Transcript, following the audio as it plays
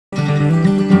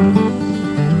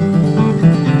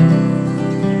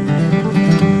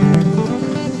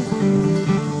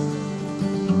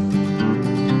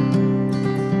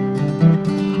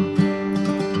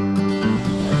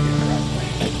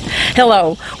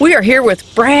Hello, we are here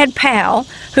with Brad Powell,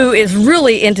 who is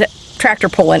really into tractor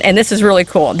pulling, and this is really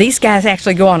cool. These guys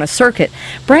actually go on a circuit.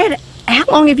 Brad, how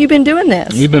long have you been doing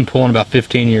this? We've been pulling about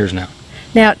 15 years now.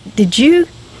 Now, did you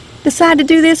decide to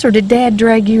do this, or did Dad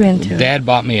drag you into it? Dad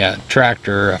bought me a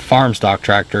tractor, a farm stock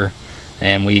tractor,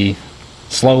 and we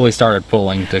slowly started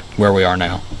pulling to where we are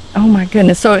now. Oh my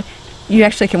goodness. So you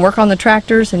actually can work on the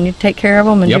tractors and you take care of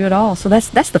them and do it all. So that's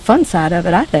the fun side of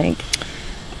it, I think.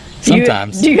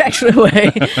 Sometimes. Do you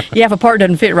actually, yeah, if a part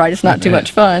doesn't fit right, it's not too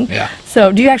much fun. Yeah.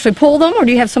 So do you actually pull them, or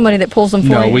do you have somebody that pulls them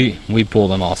for you? No, we pull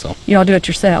them also. You all do it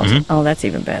yourselves? Oh, that's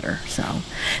even better. So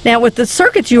now with the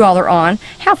circuits you all are on,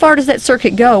 how far does that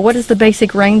circuit go? What is the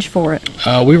basic range for it?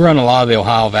 We run a lot of the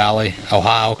Ohio Valley,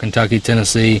 Ohio, Kentucky,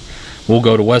 Tennessee. We'll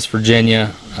go to West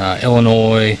Virginia,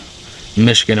 Illinois,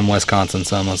 Michigan, and Wisconsin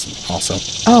some also.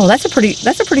 Oh, that's a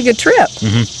pretty good trip,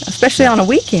 especially on a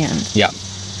weekend. Yeah.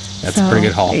 That's a pretty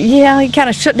good haul. Yeah, you kind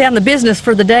of shut down the business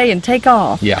for the day and take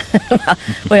off. Yeah.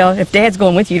 Well, if Dad's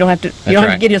going with you, you don't have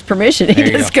to get his permission. He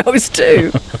just goes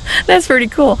too. That's pretty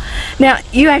cool. Now,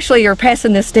 you actually are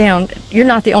passing this down. You're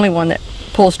not the only one that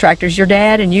pulls tractors. Your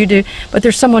dad and you do, but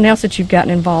there's someone else that you've gotten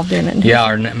involved in it.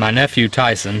 Yeah, my nephew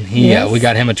Tyson. We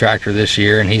got him a tractor this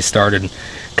year, and he started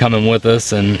coming with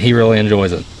us, and he really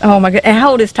enjoys it. Oh my God! And how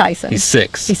old is Tyson? He's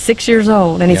 6. He's 6 years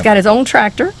old, and he's got his own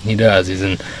tractor. He does. He's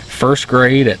in first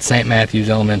grade at St. Matthew's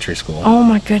Elementary School. Oh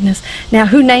my goodness! Now,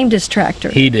 who named his tractor?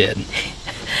 He did.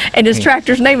 And his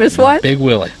tractor's name is what? Big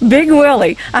Willie. Big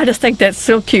Willie. I just think that's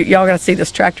so cute. Y'all got to see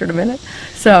this tractor in a minute.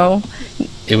 So.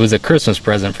 It was a Christmas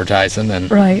present for Tyson, and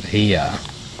he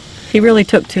really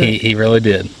took to it. He really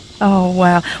did. Oh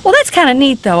wow! Well, that's kind of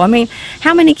neat, though. I mean,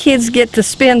 how many kids get to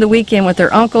spend the weekend with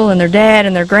their uncle and their dad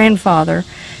and their grandfather?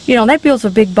 You know, that builds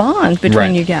a big bond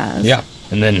between you guys. Yeah,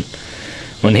 and then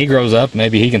when he grows up,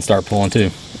 maybe he can start pulling too.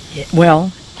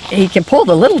 Well, he can pull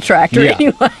the little tractor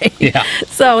anyway. Yeah.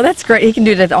 So that's great. He can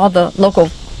do that at all the local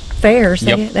fairs.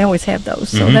 They always have those.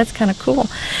 So that's kind of cool.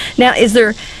 Now, is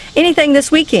there anything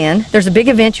this weekend? There's a big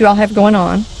event you all have going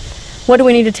on. What do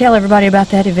we need to tell everybody about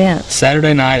that event?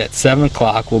 Saturday night at 7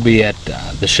 o'clock, we'll be at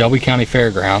the Shelby County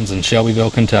Fairgrounds in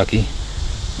Shelbyville, Kentucky.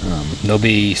 There'll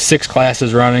be 6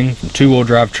 classes running, 2-wheel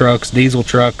drive trucks,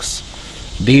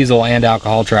 diesel and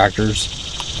alcohol tractors.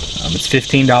 It's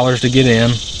 $15 to get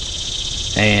in,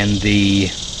 and the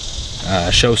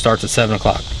show starts at 7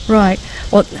 o'clock. Right.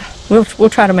 Well, we'll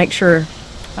try to make sure.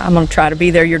 I'm going to try to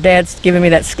be there. Your dad's giving me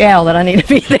that scowl that I need to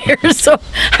be there, so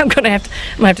I'm going to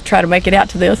have to try to make it out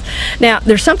to this. Now,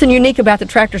 there's something unique about the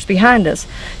tractors behind us.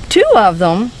 2 of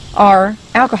them are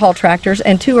alcohol tractors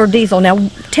and 2 are diesel. Now,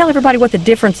 tell everybody what the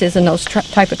difference is in those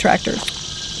type of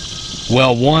tractors.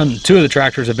 Well, 2 of the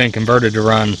tractors have been converted to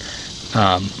run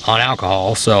on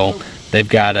alcohol, so they've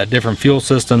got a different fuel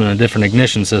system and a different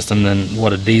ignition system than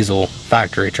what a diesel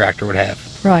factory tractor would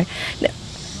have. Right.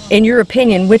 In your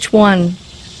opinion, which one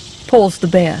pulls the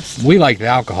best? We like the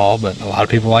alcohol, but a lot of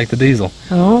people like the diesel.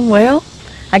 Oh, well,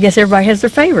 I guess everybody has their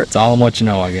favorites. It's all in what you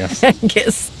know, I guess. I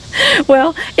guess.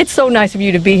 Well, it's so nice of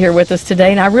you to be here with us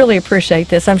today, and I really appreciate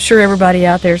this. I'm sure everybody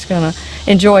out there is going to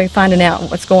enjoy finding out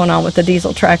what's going on with the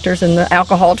diesel tractors and the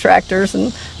alcohol tractors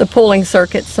and the pulling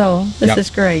circuit, so this is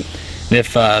great. And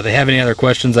if they have any other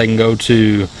questions, they can go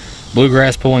to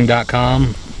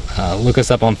bluegrasspulling.com, look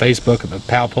us up on Facebook at the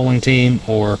Powell Pulling Team,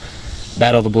 or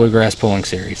Battle the Bluegrass Pulling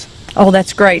Series. Oh,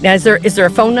 that's great. Now, is there a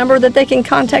phone number that they can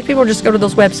contact people, or just go to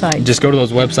those websites? Just go to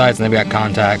those websites, and they've got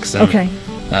contacts. And,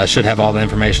 should have all the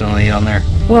information they need on there.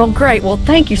 Well, great. Well,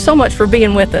 thank you so much for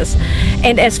being with us.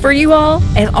 And as for you all,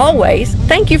 as always,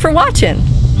 thank you for watching.